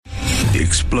The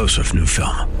explosive new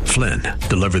film, Flynn,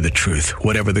 deliver the truth,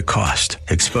 whatever the cost,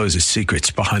 exposes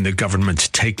secrets behind the government's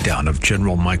takedown of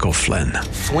General Michael Flynn.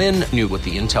 Flynn knew what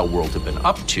the intel world had been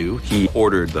up to. He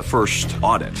ordered the first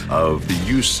audit of the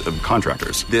use of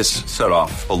contractors. This set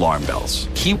off alarm bells.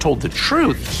 He told the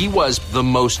truth. He was the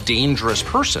most dangerous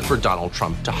person for Donald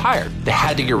Trump to hire. They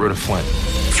had to get rid of Flynn.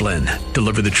 Flynn,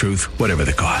 deliver the truth, whatever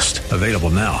the cost. Available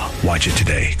now. Watch it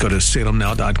today. Go to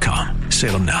salemnow.com.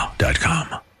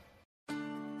 salemnow.com.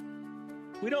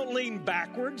 We don't lean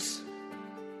backwards.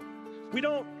 We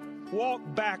don't walk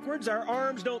backwards. Our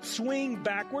arms don't swing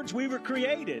backwards. We were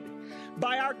created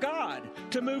by our God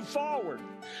to move forward,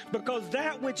 because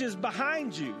that which is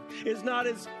behind you is not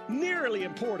as nearly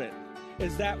important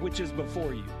as that which is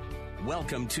before you.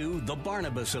 Welcome to The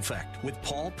Barnabas Effect with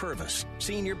Paul Purvis,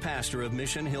 Senior Pastor of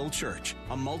Mission Hill Church,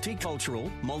 a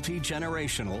multicultural,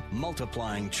 multi-generational,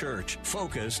 multiplying church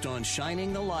focused on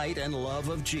shining the light and love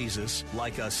of Jesus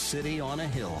like a city on a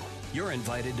hill. You're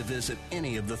invited to visit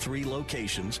any of the 3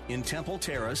 locations in Temple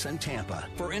Terrace and Tampa.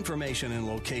 For information and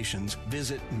locations,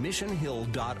 visit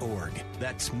missionhill.org.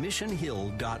 That's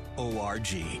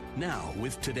missionhill.org. Now,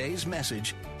 with today's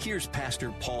message, here's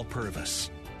Pastor Paul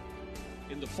Purvis.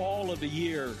 In the fall of the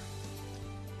year,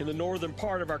 in the northern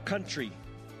part of our country,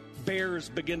 bears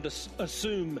begin to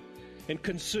assume and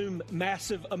consume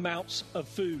massive amounts of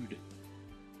food.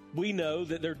 We know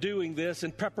that they're doing this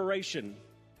in preparation.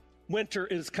 Winter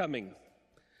is coming,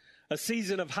 a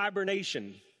season of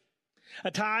hibernation,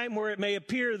 a time where it may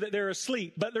appear that they're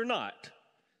asleep, but they're not.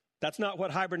 That's not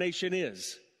what hibernation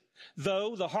is.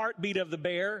 Though the heartbeat of the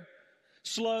bear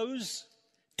slows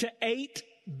to 8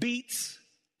 beats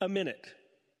a minute.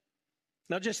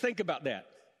 Now just think about that.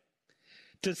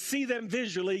 To see them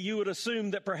visually, you would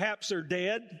assume that perhaps they're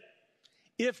dead,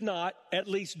 if not, at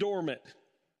least dormant,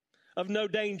 of no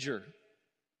danger.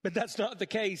 But that's not the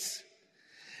case.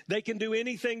 They can do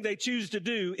anything they choose to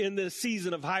do in this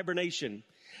season of hibernation.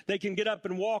 They can get up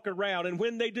and walk around, and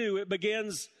when they do, it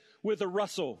begins with a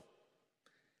rustle.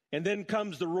 And then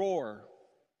comes the roar.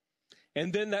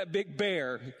 And then that big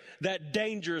bear, that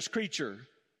dangerous creature,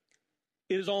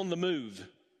 is on the move.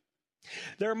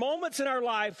 There are moments in our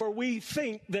life where we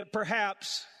think that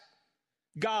perhaps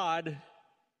God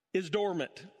is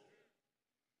dormant,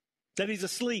 that he's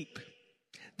asleep,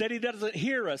 that he doesn't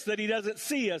hear us, that he doesn't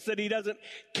see us, that he doesn't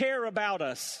care about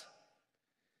us.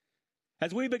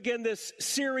 As we begin this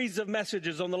series of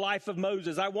messages on the life of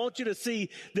Moses, I want you to see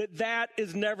that that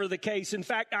is never the case. In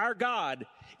fact, our God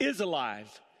is alive.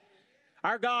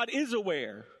 Our God is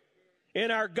aware.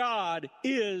 And our God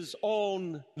is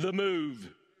on the move.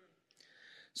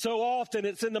 So often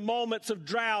it's in the moments of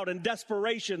drought and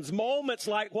desperations, moments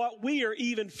like what we are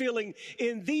even feeling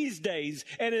in these days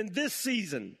and in this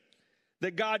season,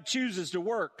 that God chooses to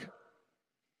work.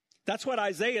 That's what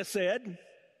Isaiah said.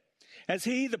 As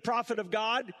he, the prophet of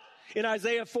God, in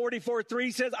Isaiah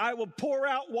 44:3 says, I will pour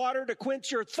out water to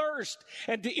quench your thirst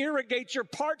and to irrigate your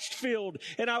parched field.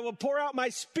 And I will pour out my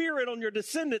spirit on your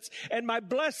descendants and my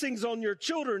blessings on your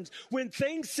children. When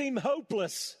things seem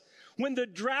hopeless, when the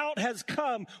drought has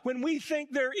come, when we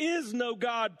think there is no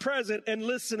God present and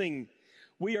listening,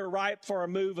 we are ripe for a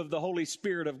move of the Holy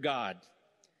Spirit of God.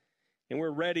 And we're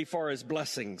ready for his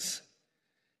blessings.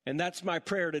 And that's my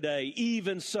prayer today.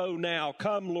 Even so now,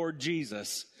 come Lord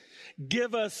Jesus.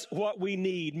 Give us what we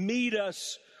need. Meet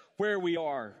us where we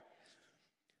are.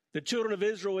 The children of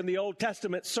Israel in the Old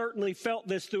Testament certainly felt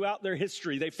this throughout their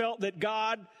history. They felt that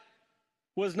God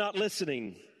was not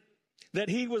listening, that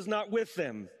he was not with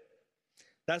them.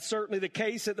 That's certainly the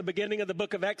case at the beginning of the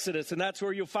book of Exodus, and that's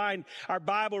where you'll find our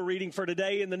Bible reading for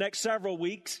today in the next several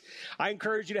weeks. I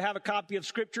encourage you to have a copy of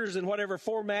Scriptures in whatever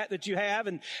format that you have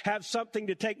and have something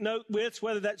to take note with,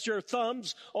 whether that's your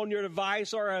thumbs on your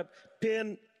device or a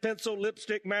pen, pencil,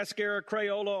 lipstick, mascara,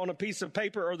 Crayola on a piece of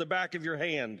paper or the back of your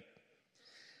hand.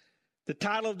 The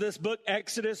title of this book,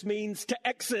 Exodus, means to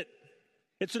exit.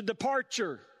 It's a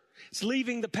departure. It's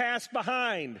leaving the past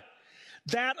behind.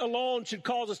 That alone should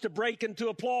cause us to break into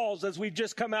applause as we've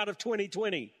just come out of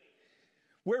 2020.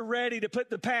 We're ready to put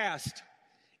the past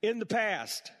in the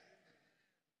past.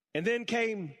 And then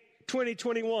came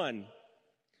 2021.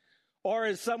 Or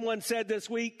as someone said this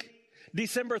week,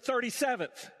 December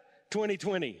 37th,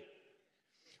 2020.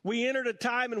 We entered a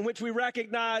time in which we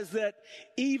recognize that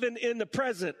even in the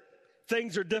present,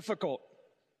 things are difficult.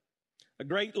 A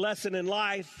great lesson in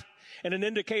life and an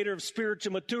indicator of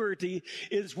spiritual maturity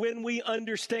is when we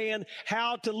understand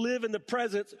how to live in the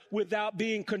present without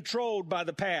being controlled by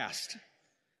the past.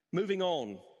 Moving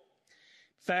on.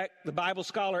 In fact, the Bible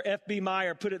scholar F.B.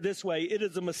 Meyer put it this way: it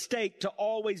is a mistake to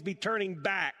always be turning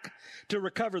back to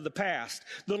recover the past.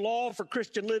 The law for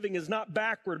Christian living is not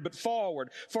backward, but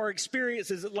forward, for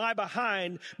experiences that lie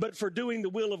behind, but for doing the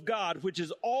will of God, which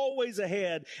is always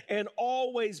ahead and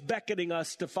always beckoning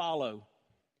us to follow.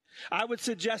 I would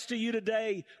suggest to you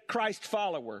today, Christ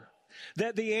follower,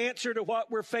 that the answer to what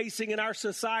we're facing in our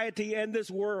society and this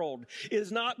world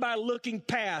is not by looking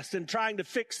past and trying to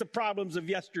fix the problems of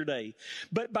yesterday,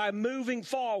 but by moving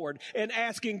forward and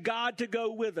asking God to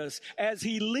go with us as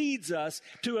He leads us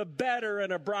to a better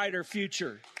and a brighter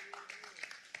future.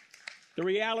 The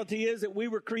reality is that we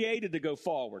were created to go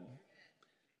forward.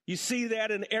 You see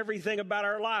that in everything about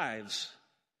our lives.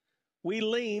 We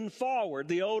lean forward.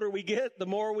 The older we get, the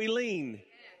more we lean.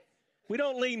 We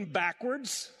don't lean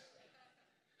backwards.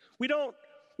 We don't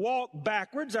walk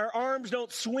backwards. Our arms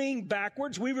don't swing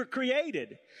backwards. We were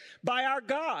created by our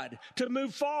God to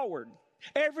move forward.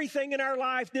 Everything in our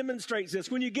life demonstrates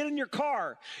this. When you get in your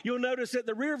car, you'll notice that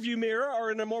the rear view mirror, or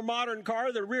in a more modern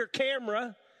car, the rear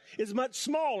camera, is much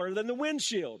smaller than the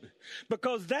windshield,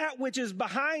 because that which is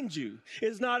behind you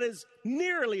is not as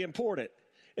nearly important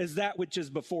as that which is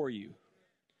before you.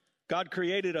 God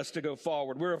created us to go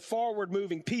forward. We're a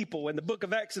forward-moving people, and the book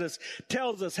of Exodus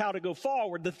tells us how to go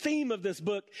forward. The theme of this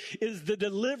book is the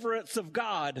deliverance of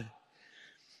God.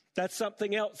 That's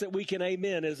something else that we can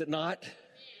amen, is it not?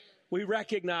 We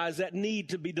recognize that need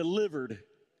to be delivered,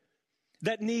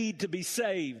 that need to be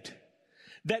saved,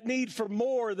 that need for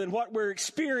more than what we're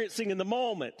experiencing in the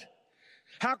moment.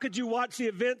 How could you watch the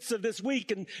events of this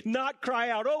week and not cry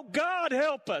out, "Oh, God,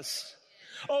 help us.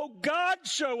 Oh, God,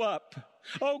 show up.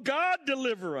 Oh, God,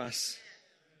 deliver us."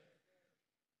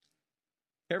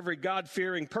 Every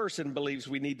God-fearing person believes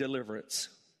we need deliverance.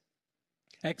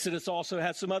 Exodus also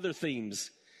has some other themes.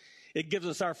 It gives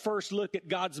us our first look at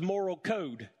God's moral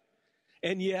code.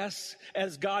 And yes,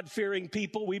 as God-fearing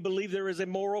people, we believe there is a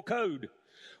moral code.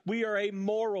 We are a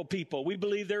moral people. We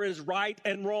believe there is right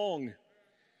and wrong.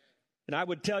 And I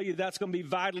would tell you that's going to be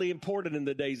vitally important in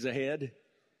the days ahead,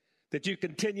 that you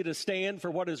continue to stand for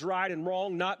what is right and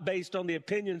wrong, not based on the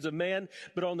opinions of man,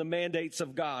 but on the mandates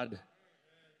of God.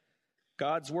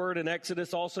 God's word in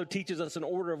Exodus also teaches us an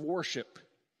order of worship.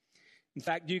 In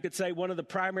fact, you could say one of the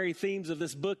primary themes of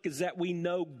this book is that we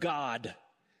know God.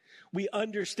 We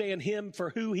understand Him for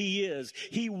who He is.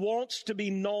 He wants to be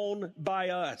known by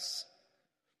us.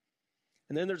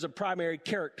 And then there's a primary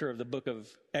character of the book of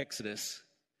Exodus.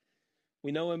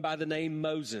 We know him by the name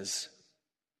Moses.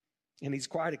 And he's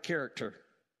quite a character.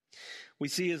 We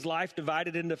see his life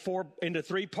divided into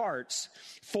three parts.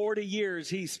 40 years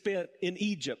he spent in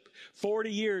Egypt.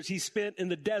 40 years he spent in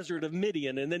the desert of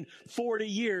Midian. And then 40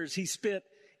 years he spent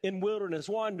in wilderness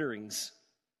wanderings.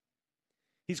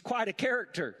 He's quite a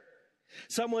character.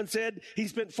 Someone said he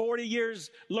spent 40 years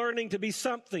learning to be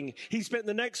something. He spent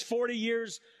the next 40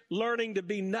 years learning to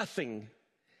be nothing.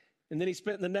 And then he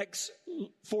spent the next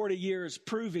 40 years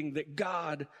proving that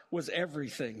God was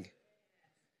everything.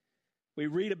 We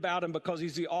read about him because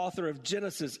he's the author of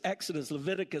Genesis, Exodus,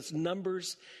 Leviticus,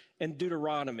 Numbers, and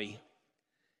Deuteronomy.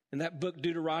 And that book,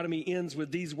 Deuteronomy, ends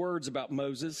with these words about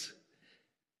Moses.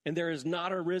 "And there has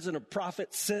not arisen a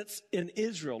prophet since in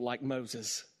Israel like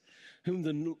Moses, whom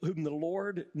the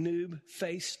Lord knew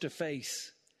face to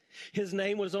face. His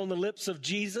name was on the lips of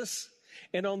Jesus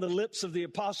and on the lips of the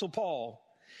Apostle Paul."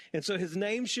 And so his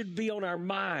name should be on our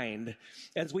mind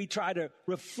as we try to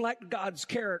reflect God's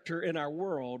character in our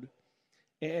world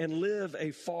and live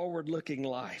a forward-looking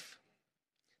life.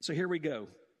 So here we go.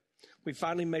 We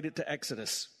finally made it to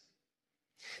Exodus.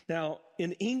 Now,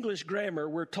 in English grammar,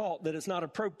 we're taught that it's not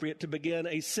appropriate to begin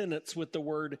a sentence with the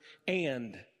word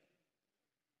 "and."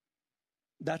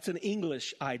 That's an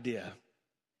English idea.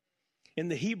 In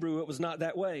the Hebrew, it was not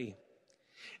that way.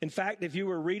 In fact, if you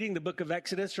were reading the book of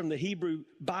Exodus from the Hebrew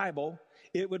Bible,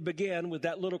 it would begin with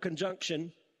that little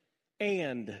conjunction,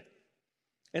 "and."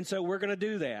 And so we're going to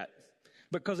do that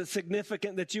because it's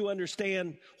significant that you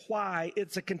understand why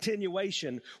it's a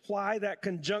continuation, why that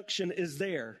conjunction is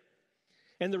there.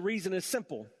 And the reason is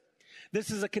simple. This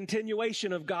is a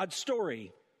continuation of God's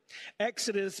story.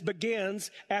 Exodus begins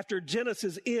after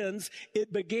Genesis ends.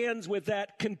 It begins with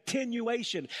that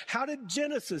continuation. How did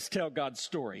Genesis tell God's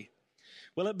story?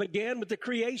 Well, it began with the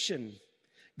creation.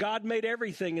 God made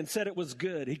everything and said it was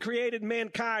good. He created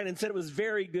mankind and said it was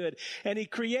very good. And He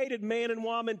created man and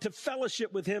woman to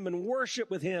fellowship with Him and worship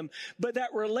with Him. But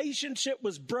that relationship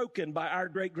was broken by our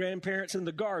great-grandparents in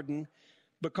the garden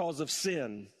because of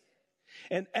sin.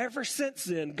 And ever since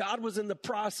then, God was in the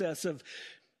process of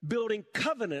building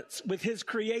covenants with His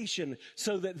creation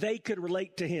so that they could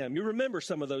relate to Him. You remember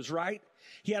some of those, right?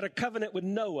 He had a covenant with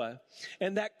Noah,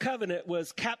 and that covenant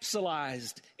was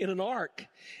capsulized in an ark,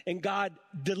 and God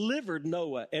delivered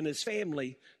Noah and his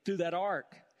family through that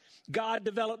ark. God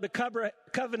developed a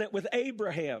covenant with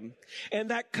Abraham, and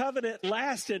that covenant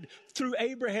lasted through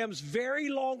Abraham's very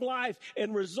long life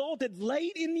and resulted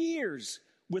late in years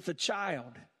with a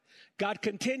child. God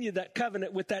continued that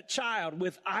covenant with that child,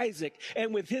 with Isaac,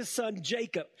 and with his son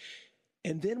Jacob.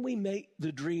 And then we meet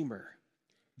the dreamer,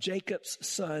 Jacob's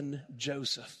son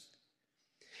Joseph.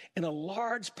 And a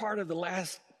large part of the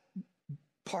last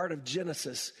part of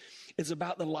Genesis is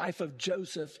about the life of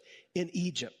Joseph in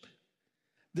Egypt.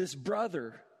 This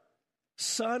brother,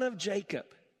 son of Jacob,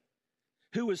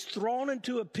 who was thrown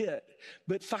into a pit,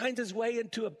 but finds his way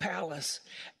into a palace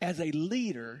as a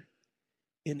leader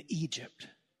in Egypt.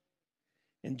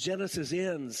 And Genesis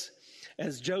ends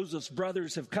as Joseph's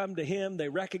brothers have come to him. They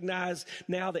recognize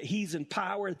now that he's in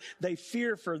power. They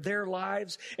fear for their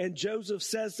lives. And Joseph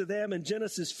says to them in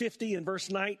Genesis 50 and verse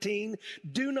 19,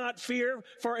 "Do not fear,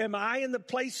 for am I in the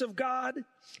place of God?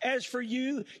 As for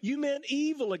you, you meant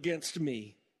evil against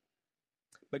me,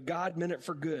 but God meant it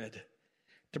for good,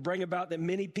 to bring about that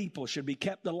many people should be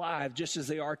kept alive just as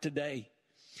they are today."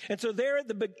 And so there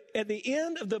at the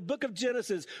end of the book of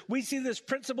Genesis, we see this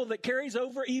principle that carries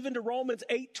over even to Romans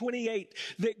 8:28,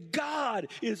 that God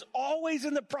is always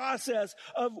in the process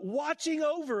of watching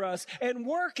over us and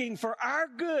working for our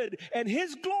good and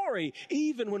his glory,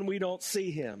 even when we don't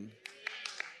see him.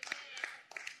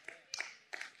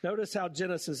 Notice how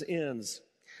Genesis ends.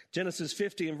 Genesis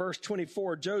 50 and verse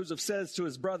 24, Joseph says to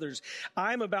his brothers,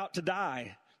 "I'm about to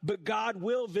die, but God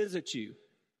will visit you."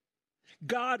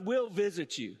 God will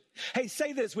visit you. Hey,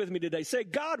 say this with me today. Say,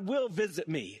 God will visit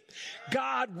me.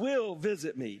 God will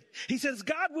visit me. He says,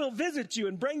 God will visit you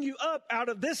and bring you up out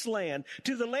of this land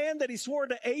to the land that he swore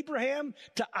to Abraham,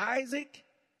 to Isaac,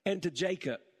 and to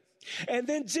Jacob. And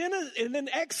then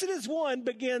Exodus 1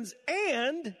 begins,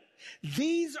 and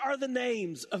these are the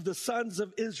names of the sons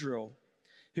of Israel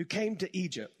who came to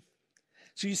Egypt.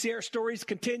 So you see our stories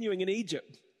continuing in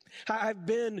Egypt. I've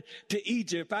been to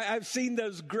Egypt. I've seen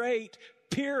those great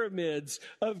pyramids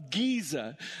of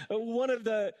Giza, one of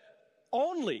the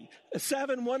only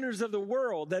 7 wonders of the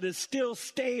world that is still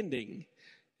standing.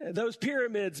 Those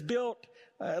pyramids built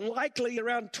likely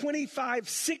around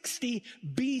 2560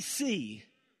 BC.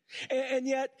 And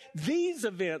yet these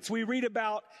events we read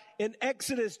about in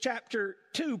Exodus chapter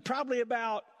 2, probably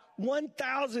about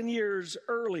 1,000 years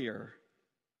earlier.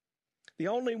 The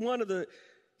only one of the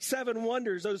 7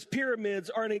 wonders, those pyramids,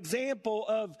 are an example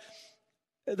of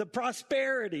the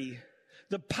prosperity,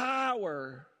 the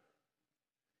power,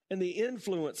 and the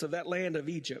influence of that land of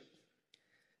Egypt.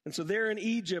 And so there in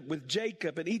Egypt with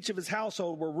Jacob and each of his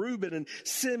household were Reuben and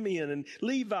Simeon and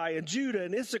Levi and Judah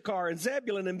and Issachar and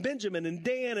Zebulun and Benjamin and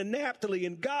Dan and Naphtali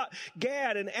and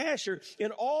Gad and Asher,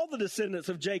 and all the descendants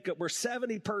of Jacob were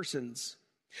 70 persons.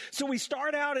 So we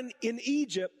start out in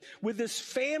Egypt with this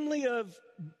family of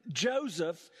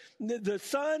Joseph, the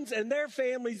sons and their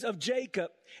families of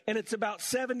Jacob, and it's about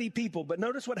 70 people. But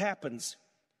notice what happens.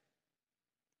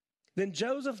 Then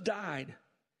Joseph died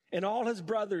and all his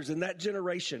brothers in that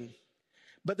generation.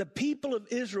 But the people of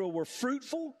Israel were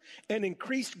fruitful and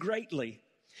increased greatly.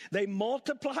 They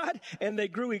multiplied and they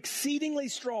grew exceedingly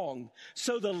strong.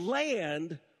 So the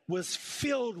land was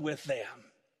filled with them.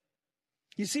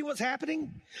 You see what's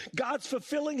happening? God's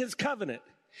fulfilling his covenant.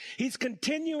 He's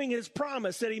continuing his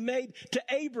promise that he made to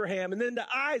Abraham and then to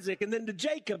Isaac and then to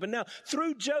Jacob. And now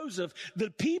through Joseph,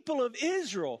 the people of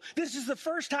Israel, this is the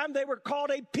first time they were called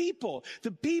a people.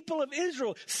 The people of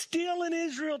Israel, still in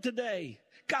Israel today.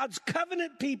 God's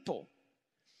covenant people.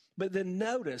 But then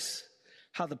notice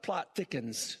how the plot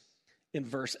thickens in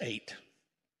verse 8.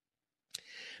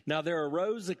 Now there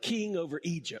arose a king over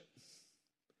Egypt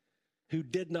who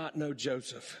did not know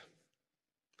Joseph.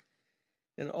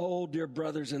 And oh, dear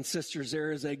brothers and sisters,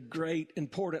 there is a great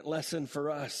important lesson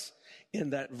for us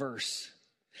in that verse.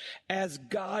 As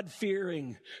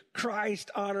God-fearing,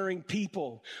 Christ-honoring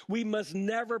people, we must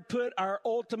never put our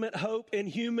ultimate hope in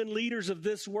human leaders of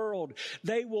this world.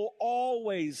 They will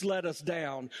always let us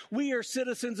down. We are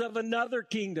citizens of another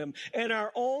kingdom, and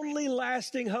our only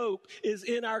lasting hope is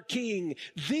in our King,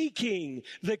 the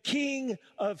King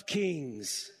of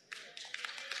Kings.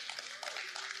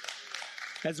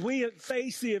 As we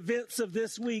face the events of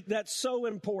this week, that's so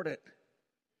important.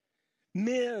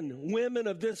 Men, women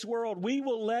of this world, we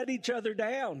will let each other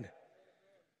down.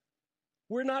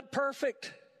 We're not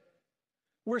perfect.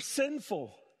 We're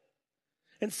sinful.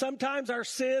 And sometimes our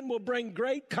sin will bring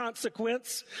great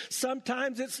consequence.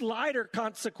 Sometimes it's lighter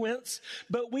consequence.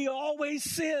 But we always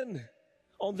sin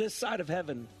on this side of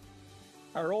heaven.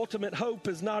 Our ultimate hope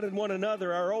is not in one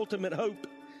another. Our ultimate hope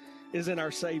is in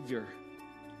our Savior.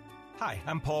 Hi,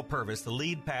 I'm Paul Purvis, the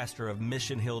lead pastor of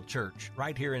Mission Hill Church,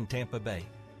 right here in Tampa Bay.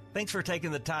 Thanks for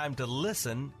taking the time to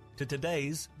listen to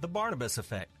today's The Barnabas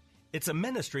Effect. It's a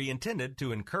ministry intended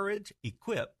to encourage,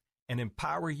 equip, and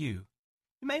empower you.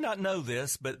 You may not know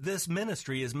this, but this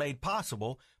ministry is made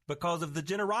possible because of the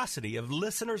generosity of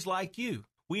listeners like you.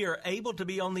 We are able to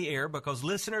be on the air because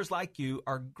listeners like you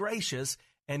are gracious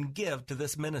and give to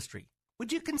this ministry.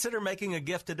 Would you consider making a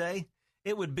gift today?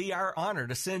 It would be our honor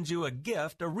to send you a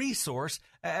gift, a resource,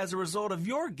 as a result of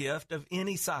your gift of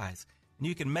any size. And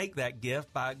you can make that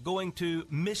gift by going to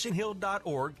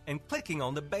missionhill.org and clicking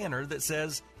on the banner that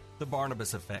says The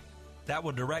Barnabas Effect. That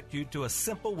will direct you to a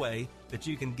simple way that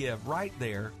you can give right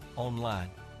there online.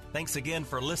 Thanks again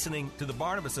for listening to The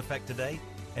Barnabas Effect today.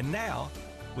 And now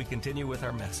we continue with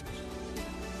our message.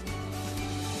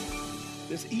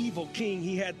 This evil king,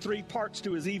 he had three parts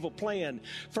to his evil plan.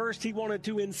 First, he wanted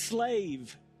to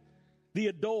enslave the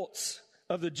adults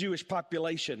of the Jewish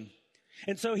population.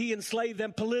 And so he enslaved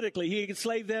them politically. He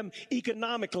enslaved them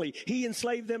economically. He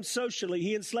enslaved them socially.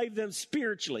 He enslaved them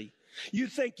spiritually. You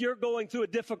think you're going through a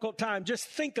difficult time, just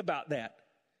think about that.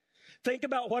 Think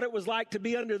about what it was like to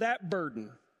be under that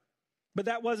burden. But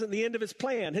that wasn't the end of his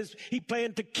plan. He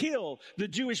planned to kill the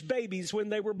Jewish babies when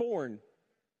they were born.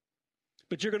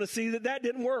 But you're going to see that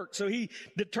didn't work. So he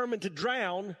determined to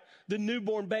drown the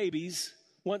newborn babies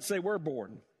once they were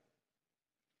born.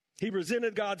 He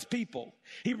resented God's people.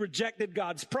 He rejected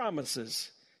God's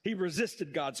promises. He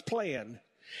resisted God's plan.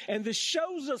 And this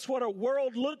shows us what a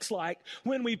world looks like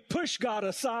when we push God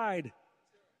aside.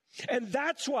 And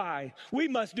that's why we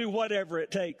must do whatever it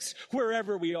takes,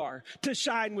 wherever we are, to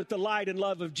shine with the light and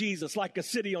love of Jesus like a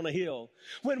city on a hill.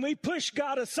 When we push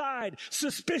God aside,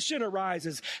 suspicion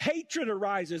arises, hatred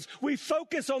arises. We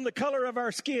focus on the color of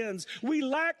our skins. We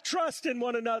lack trust in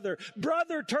one another.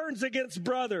 Brother turns against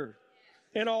brother,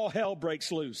 and all hell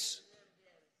breaks loose.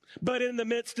 But in the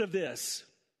midst of this,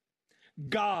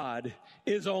 God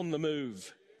is on the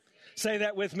move. Say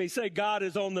that with me. Say, God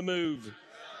is on the move.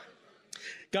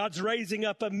 God's raising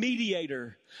up a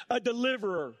mediator, a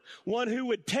deliverer, one who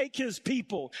would take his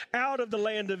people out of the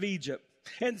land of Egypt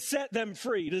and set them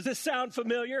free. Does this sound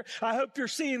familiar? I hope you're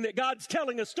seeing that God's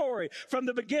telling a story from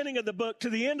the beginning of the book to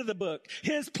the end of the book.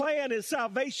 His plan is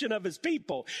salvation of his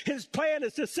people. His plan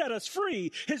is to set us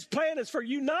free. His plan is for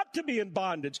you not to be in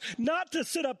bondage, not to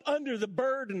sit up under the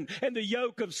burden and the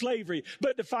yoke of slavery,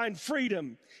 but to find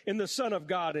freedom in the Son of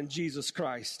God in Jesus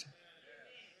Christ.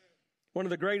 One of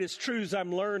the greatest truths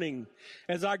I'm learning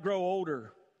as I grow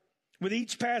older with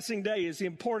each passing day is the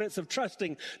importance of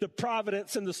trusting the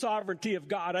providence and the sovereignty of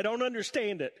God. I don't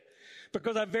understand it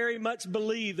because I very much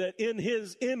believe that in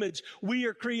his image, we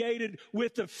are created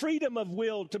with the freedom of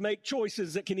will to make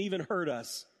choices that can even hurt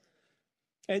us.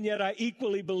 And yet I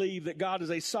equally believe that God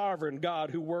is a sovereign God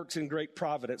who works in great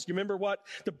providence. You remember what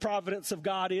the providence of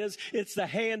God is? It's the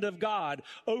hand of God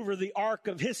over the arc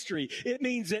of history. It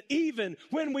means that even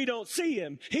when we don't see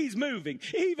him, he's moving.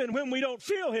 Even when we don't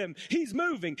feel him, he's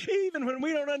moving. Even when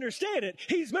we don't understand it,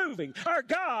 he's moving. Our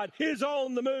God is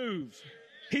on the move.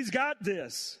 He's got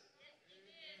this.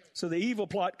 So the evil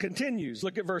plot continues.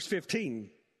 Look at verse 15.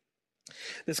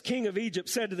 This king of Egypt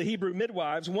said to the Hebrew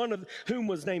midwives, one of whom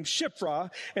was named Shiphrah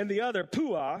and the other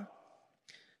Puah.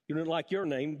 You don't like your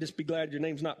name, just be glad your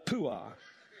name's not Puah.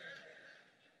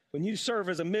 When you serve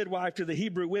as a midwife to the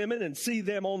Hebrew women and see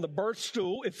them on the birth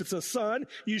stool, if it's a son,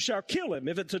 you shall kill him.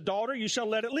 If it's a daughter, you shall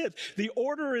let it live. The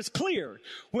order is clear.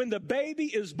 When the baby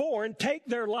is born, take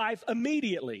their life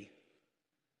immediately.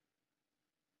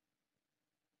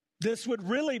 This would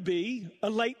really be a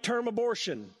late-term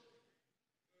abortion.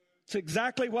 It's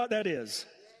exactly what that is.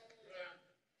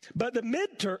 But the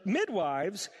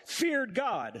midwives feared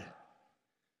God.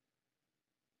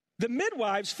 The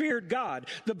midwives feared God.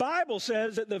 The Bible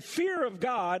says that the fear of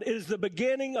God is the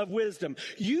beginning of wisdom.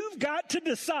 You've got to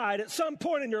decide at some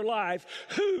point in your life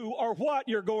who or what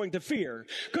you're going to fear.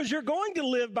 Because you're going to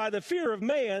live by the fear of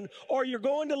man or you're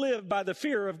going to live by the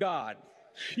fear of God.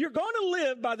 You're going to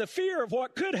live by the fear of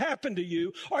what could happen to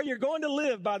you, or you're going to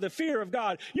live by the fear of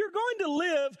God. You're going to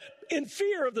live in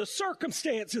fear of the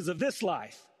circumstances of this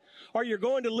life, or you're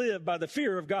going to live by the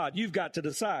fear of God. You've got to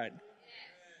decide.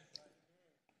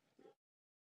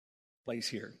 Place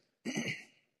here.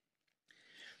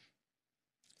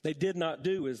 They did not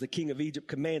do as the king of Egypt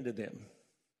commanded them,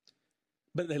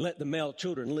 but they let the male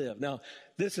children live. Now,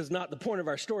 this is not the point of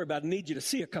our story, but I need you to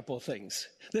see a couple of things.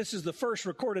 This is the first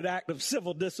recorded act of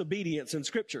civil disobedience in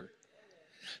Scripture.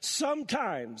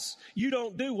 Sometimes you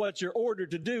don't do what you're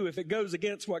ordered to do if it goes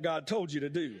against what God told you to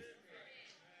do.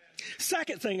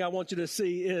 Second thing I want you to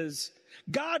see is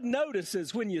God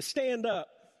notices when you stand up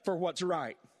for what's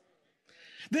right.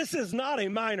 This is not a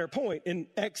minor point in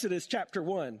Exodus chapter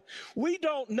 1. We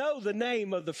don't know the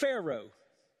name of the Pharaoh.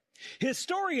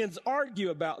 Historians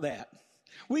argue about that.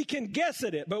 We can guess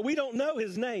at it, but we don't know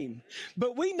his name.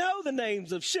 But we know the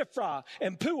names of Shiphrah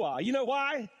and Puah. You know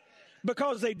why?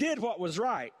 Because they did what was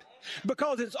right.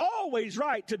 Because it's always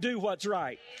right to do what's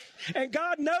right. And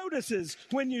God notices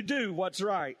when you do what's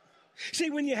right.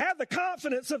 See, when you have the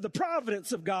confidence of the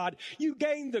providence of God, you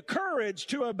gain the courage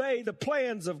to obey the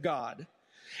plans of God.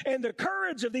 And the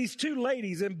courage of these two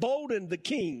ladies emboldened the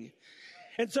king.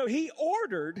 And so he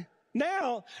ordered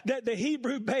now that the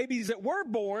Hebrew babies that were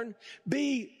born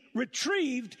be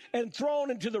retrieved and thrown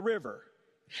into the river.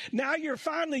 Now you're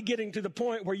finally getting to the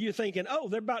point where you're thinking, oh,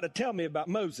 they're about to tell me about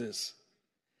Moses.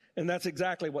 And that's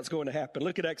exactly what's going to happen.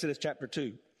 Look at Exodus chapter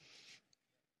 2.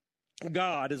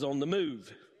 God is on the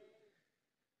move.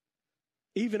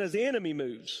 Even as the enemy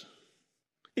moves,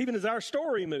 even as our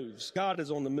story moves, God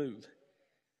is on the move.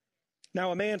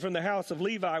 Now a man from the house of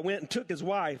Levi went and took his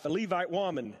wife, a Levite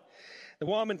woman. The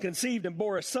woman conceived and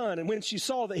bore a son, and when she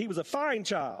saw that he was a fine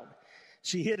child,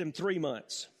 she hid him 3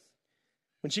 months.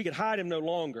 When she could hide him no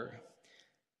longer,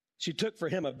 she took for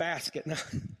him a basket. Now,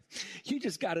 you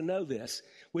just got to know this.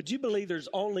 Would you believe there's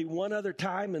only one other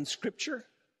time in Scripture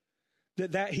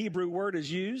that Hebrew word is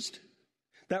used?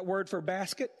 That word for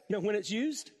basket, you know when it's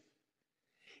used?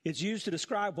 It's used to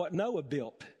describe what Noah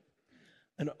built,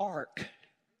 an ark.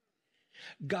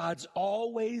 God's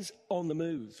always on the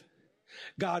move.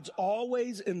 God's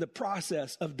always in the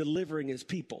process of delivering his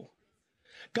people.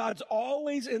 God's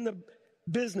always in the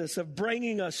business of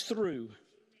bringing us through.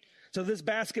 So this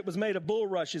basket was made of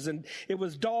bulrushes, and it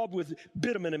was daubed with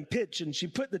bitumen and pitch, and she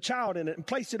put the child in it and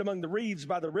placed it among the reeds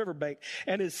by the riverbank.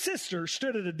 And his sister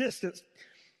stood at a distance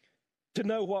to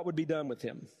know what would be done with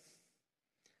him.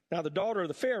 Now the daughter of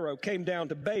the Pharaoh came down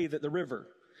to bathe at the river,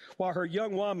 while her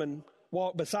young woman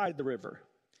walked beside the river.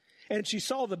 And she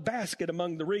saw the basket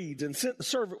among the reeds and sent the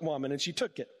servant woman, and she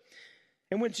took it.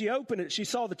 And when she opened it, she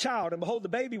saw the child, and behold, the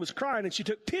baby was crying, and she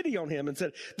took pity on him and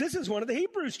said, "This is one of the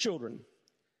Hebrews' children."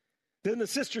 Then the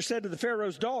sister said to the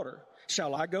Pharaoh's daughter,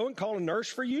 "Shall I go and call a nurse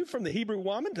for you from the Hebrew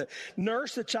woman to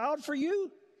nurse the child for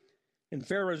you?" And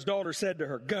Pharaoh's daughter said to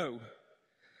her, "Go."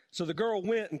 So the girl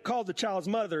went and called the child's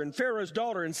mother and Pharaoh's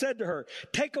daughter and said to her,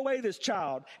 "Take away this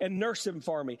child and nurse him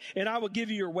for me, and I will give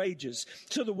you your wages."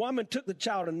 So the woman took the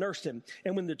child and nursed him.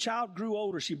 And when the child grew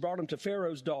older, she brought him to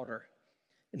Pharaoh's daughter,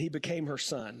 and he became her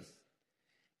son.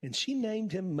 And she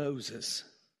named him Moses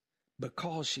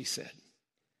because, she said,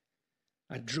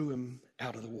 "I drew him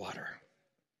out of the water."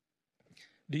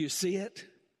 Do you see it?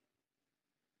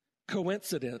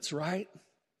 Coincidence, right?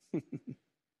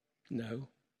 No.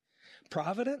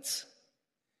 Providence?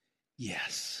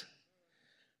 Yes.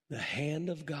 The hand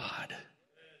of God.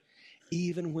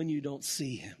 Even when you don't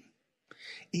see him.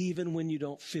 Even when you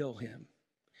don't feel him.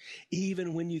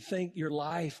 Even when you think your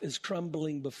life is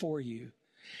crumbling before you.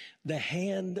 The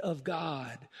hand of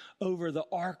God over the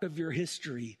arc of your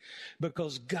history,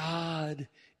 because God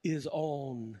is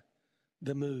on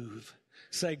the move.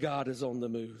 Say, God is on the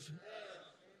move.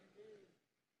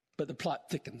 But the plot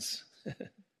thickens.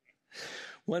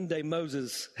 One day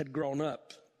Moses had grown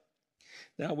up.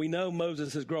 Now we know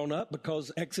Moses has grown up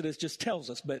because Exodus just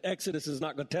tells us, but Exodus is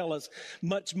not going to tell us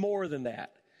much more than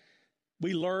that.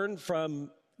 We learn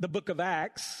from the book of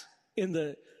Acts in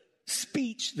the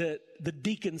speech that the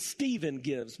deacon Stephen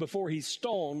gives before he's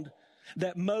stoned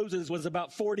that Moses was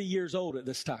about 40 years old at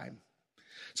this time.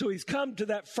 So he's come to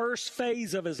that first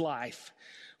phase of his life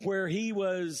where he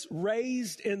was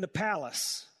raised in the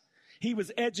palace. He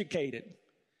was educated.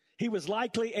 He was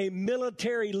likely a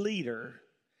military leader,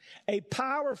 a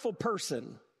powerful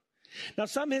person. Now,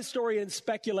 some historians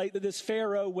speculate that this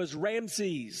Pharaoh was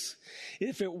Ramses.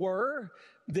 If it were,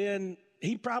 then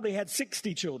he probably had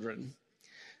 60 children.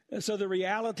 So the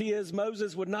reality is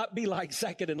Moses would not be like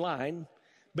second in line,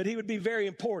 but he would be very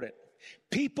important.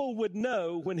 People would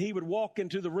know when he would walk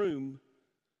into the room,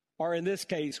 or in this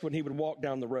case, when he would walk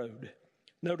down the road.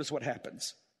 Notice what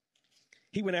happens.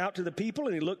 He went out to the people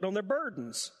and he looked on their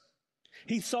burdens.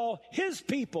 He saw his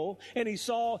people and he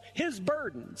saw his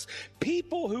burdens.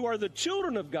 People who are the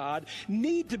children of God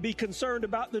need to be concerned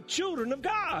about the children of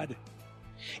God.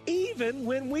 Even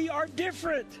when we are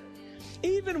different.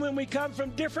 Even when we come from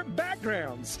different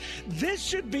backgrounds. This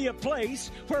should be a place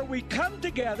where we come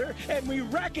together and we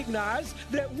recognize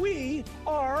that we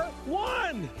are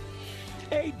one.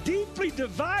 A deeply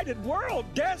divided world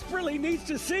desperately needs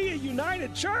to see a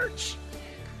united church.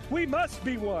 We must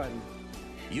be one.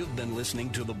 You've been listening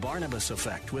to The Barnabas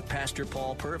Effect with Pastor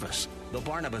Paul Purvis. The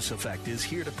Barnabas Effect is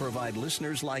here to provide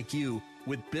listeners like you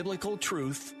with biblical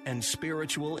truth and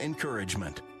spiritual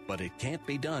encouragement. But it can't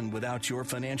be done without your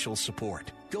financial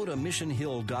support. Go to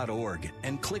missionhill.org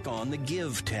and click on the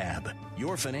Give tab.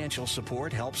 Your financial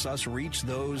support helps us reach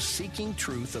those seeking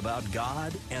truth about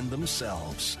God and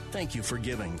themselves. Thank you for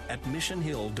giving at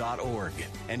missionhill.org.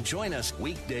 And join us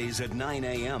weekdays at 9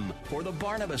 a.m. for The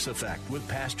Barnabas Effect with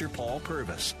Pastor Paul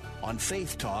Purvis on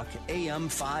Faith Talk AM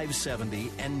 570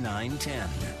 and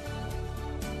 910.